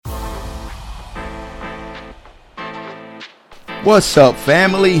What's up,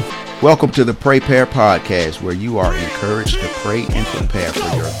 family? Welcome to the Pray Pair Podcast, where you are encouraged to pray and prepare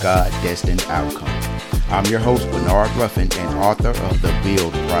for your God-destined outcome. I'm your host, Bernard Ruffin, and author of The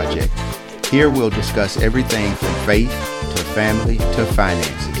Build Project. Here we'll discuss everything from faith to family to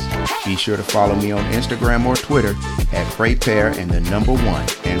finances. Be sure to follow me on Instagram or Twitter at PrayPair and the number 1.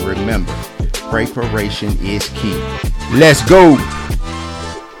 And remember, preparation is key. Let's go!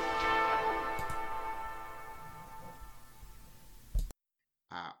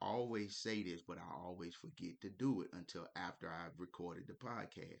 I always say this, but I always forget to do it until after I've recorded the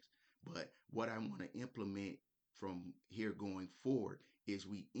podcast. But what I want to implement from here going forward is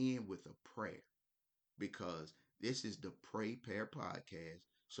we end with a prayer, because this is the Pray Pair Podcast.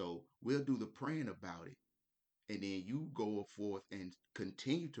 So we'll do the praying about it, and then you go forth and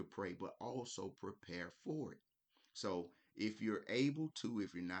continue to pray, but also prepare for it. So if you're able to,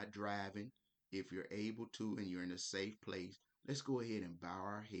 if you're not driving, if you're able to, and you're in a safe place, let's go ahead and bow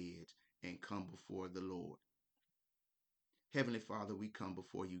our heads and come before the Lord. Heavenly Father, we come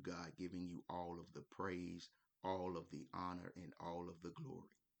before you, God, giving you all of the praise, all of the honor, and all of the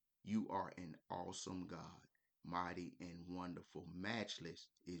glory. You are an awesome God, mighty and wonderful. Matchless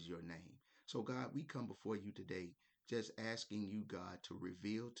is your name. So, God, we come before you today just asking you, God, to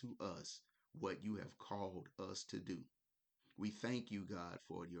reveal to us what you have called us to do. We thank you, God,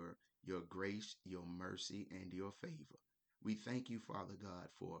 for your grace, your mercy, and your favor. We thank you, Father God,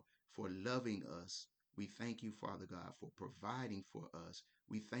 for loving us. We thank you, Father God, for providing for us.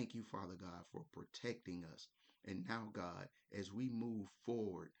 We thank you, Father God, for protecting us. And now, God, as we move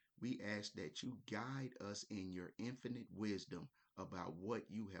forward, we ask that you guide us in your infinite wisdom about what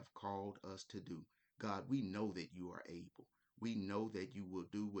you have called us to do. God, we know that you are able. We know that you will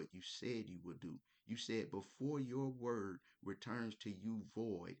do what you said you would do. You said before your word returns to you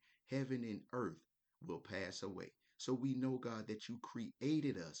void, heaven and earth will pass away. So we know, God, that you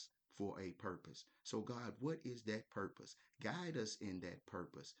created us for a purpose. So, God, what is that purpose? Guide us in that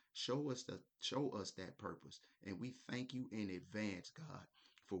purpose. Show us that purpose. And we thank you in advance, God,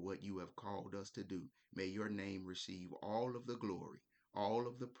 for what you have called us to do. May your name receive all of the glory, all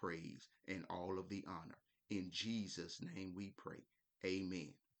of the praise, and all of the honor. In Jesus' name we pray.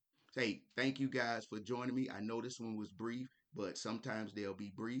 Amen. Hey, thank you guys for joining me. I know this one was brief, but sometimes they'll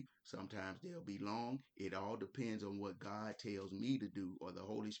be brief, sometimes they'll be long. It all depends on what God tells me to do, or the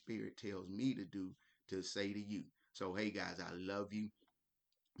Holy Spirit tells me to do, to say to you. So, hey guys, I love you.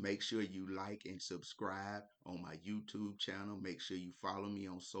 Make sure you like and subscribe on my YouTube channel. Make sure you follow me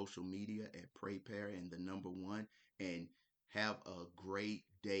on social media at PrayPair and the number 1. And have a great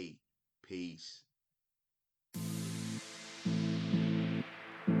day. Peace.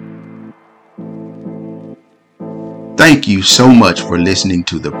 Thank you so much for listening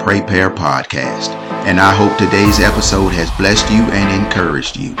to the Pray Pair Podcast, and I hope today's episode has blessed you and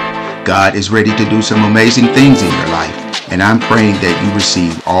encouraged you. God is ready to do some amazing things in your life, and I'm praying that you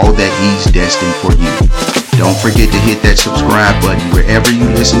receive all that He's destined for you. Don't forget to hit that subscribe button wherever you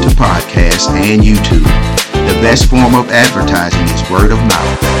listen to podcasts and YouTube. The best form of advertising is word of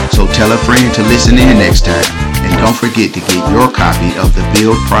mouth, so tell a friend to listen in next time. And don't forget to get your copy of The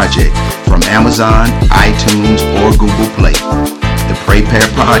Build Project from Amazon, iTunes, or Google Play. The Pray Pair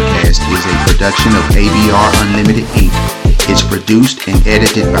Podcast is a production of ABR Unlimited Inc. It's produced and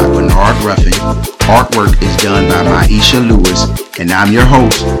edited by Bernard Ruffin. Artwork is done by Maisha Lewis. And I'm your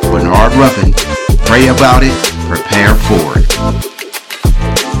host, Bernard Ruffin. Pray about it, prepare for it.